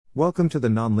Welcome to the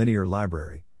Nonlinear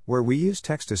Library, where we use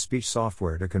text-to-speech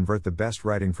software to convert the best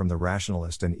writing from the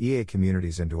rationalist and EA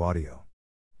communities into audio.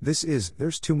 This is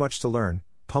There's Too Much to Learn,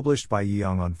 published by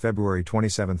Yiyang on February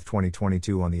 27,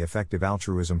 2022 on the Effective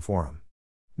Altruism Forum.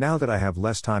 Now that I have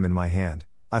less time in my hand,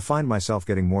 I find myself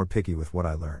getting more picky with what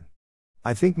I learn.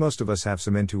 I think most of us have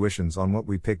some intuitions on what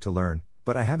we pick to learn,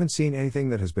 but I haven't seen anything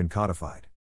that has been codified.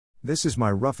 This is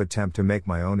my rough attempt to make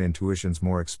my own intuitions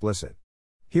more explicit.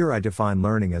 Here I define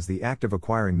learning as the act of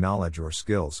acquiring knowledge or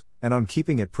skills, and I'm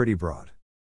keeping it pretty broad.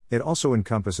 It also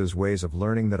encompasses ways of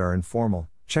learning that are informal,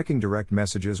 checking direct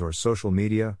messages or social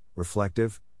media,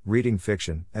 reflective, reading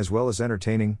fiction, as well as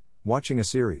entertaining, watching a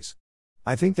series.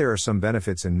 I think there are some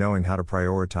benefits in knowing how to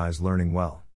prioritize learning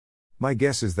well. My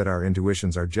guess is that our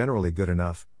intuitions are generally good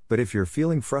enough, but if you're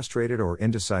feeling frustrated or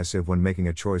indecisive when making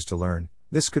a choice to learn,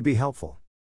 this could be helpful.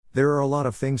 There are a lot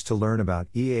of things to learn about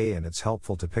EA, and it's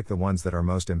helpful to pick the ones that are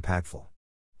most impactful.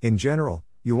 In general,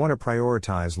 you want to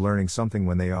prioritize learning something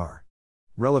when they are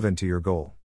relevant to your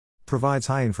goal, provides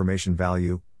high information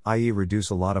value, i.e. reduce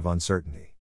a lot of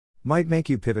uncertainty, might make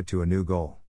you pivot to a new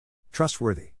goal,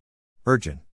 trustworthy,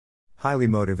 urgent, highly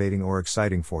motivating or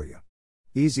exciting for you,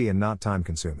 easy and not time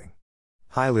consuming,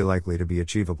 highly likely to be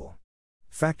achievable.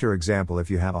 Factor example: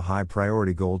 if you have a high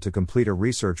priority goal to complete a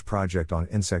research project on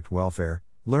insect welfare,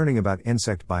 learning about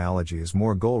insect biology is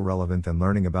more goal relevant than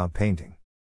learning about painting.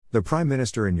 The Prime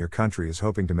Minister in your country is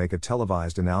hoping to make a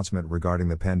televised announcement regarding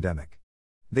the pandemic.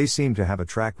 They seem to have a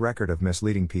track record of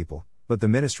misleading people, but the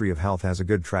Ministry of Health has a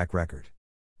good track record.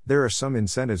 There are some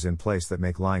incentives in place that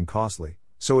make lying costly,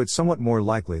 so it's somewhat more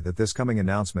likely that this coming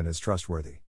announcement is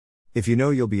trustworthy. If you know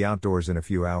you'll be outdoors in a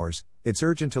few hours, it's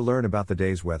urgent to learn about the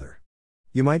day's weather.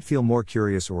 You might feel more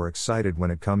curious or excited when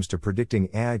it comes to predicting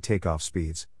AI takeoff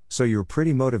speeds, so you're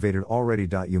pretty motivated already.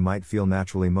 You might feel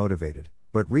naturally motivated,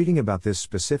 but reading about this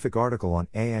specific article on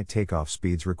AI takeoff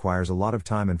speeds requires a lot of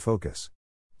time and focus.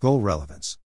 Goal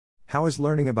relevance. How is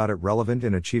learning about it relevant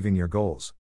in achieving your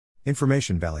goals?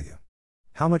 Information value.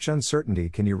 How much uncertainty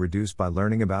can you reduce by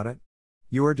learning about it?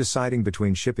 You are deciding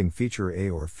between shipping feature A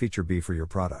or feature B for your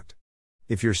product.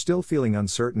 If you're still feeling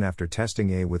uncertain after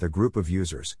testing A with a group of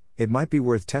users, it might be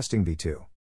worth testing B too.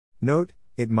 Note,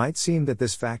 it might seem that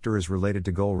this factor is related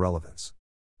to goal relevance.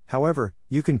 However,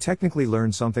 you can technically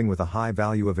learn something with a high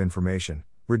value of information,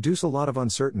 reduce a lot of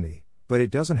uncertainty, but it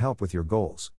doesn't help with your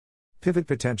goals. Pivot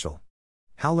potential.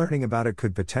 How learning about it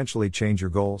could potentially change your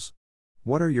goals?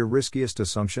 What are your riskiest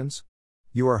assumptions?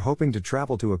 You are hoping to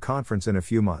travel to a conference in a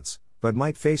few months, but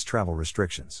might face travel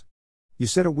restrictions. You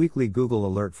set a weekly Google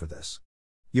alert for this.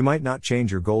 You might not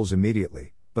change your goals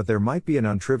immediately, but there might be an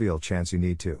untrivial chance you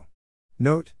need to.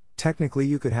 Note, technically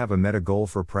you could have a meta goal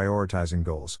for prioritizing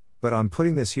goals, but I'm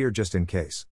putting this here just in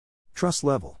case. Trust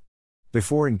level.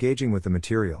 Before engaging with the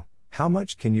material, how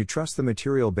much can you trust the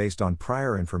material based on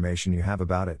prior information you have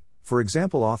about it, for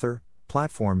example author,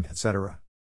 platform, etc.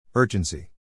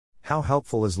 Urgency. How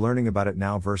helpful is learning about it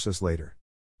now versus later?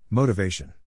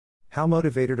 Motivation. How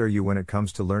motivated are you when it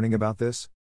comes to learning about this?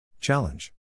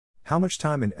 Challenge. How much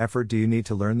time and effort do you need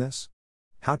to learn this?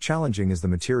 How challenging is the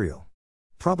material?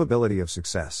 Probability of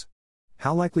success.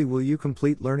 How likely will you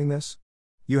complete learning this?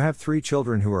 You have 3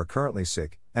 children who are currently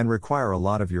sick, and require a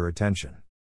lot of your attention.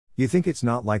 You think it's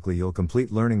not likely you'll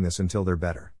complete learning this until they're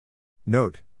better.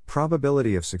 Note,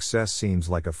 probability of success seems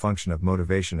like a function of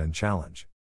motivation and challenge.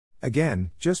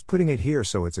 Again, just putting it here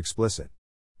so it's explicit.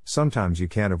 Sometimes you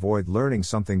can't avoid learning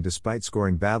something despite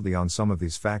scoring badly on some of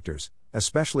these factors,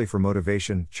 especially for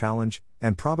motivation, challenge,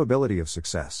 and probability of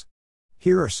success.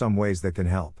 Here are some ways that can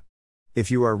help. If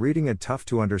you are reading a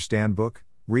tough-to-understand book,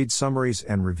 read summaries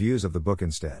and reviews of the book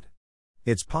instead.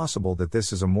 It's possible that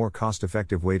this is a more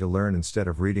cost-effective way to learn instead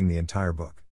of reading the entire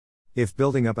book. If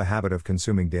building up a habit of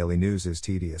consuming daily news is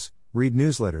tedious, read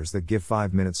newsletters that give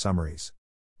 5-minute summaries.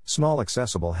 Small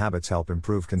accessible habits help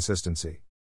improve consistency.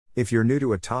 If you're new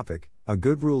to a topic, a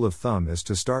good rule of thumb is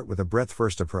to start with a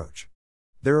breadth-first approach.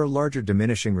 There are larger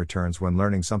diminishing returns when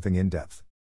learning something in depth.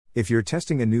 If you're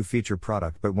testing a new feature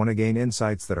product but want to gain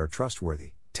insights that are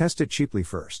trustworthy, test it cheaply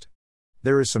first.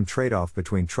 There is some trade-off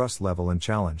between trust level and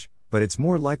challenge, but it's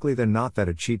more likely than not that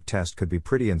a cheap test could be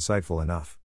pretty insightful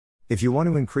enough. If you want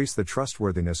to increase the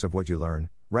trustworthiness of what you learn,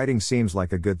 writing seems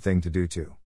like a good thing to do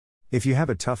too. If you have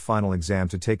a tough final exam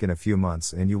to take in a few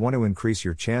months and you want to increase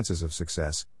your chances of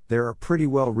success, there are pretty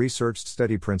well-researched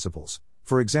study principles,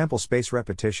 for example space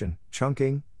repetition,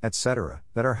 chunking, etc.,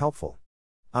 that are helpful.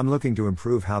 I'm looking to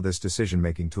improve how this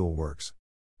decision-making tool works.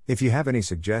 If you have any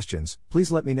suggestions,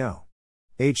 please let me know.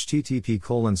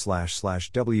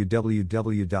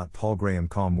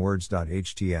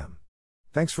 http://www.paulgrahamcalmwords.htm.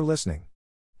 Thanks for listening.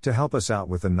 To help us out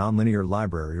with the Nonlinear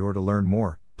Library or to learn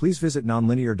more, please visit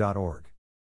nonlinear.org.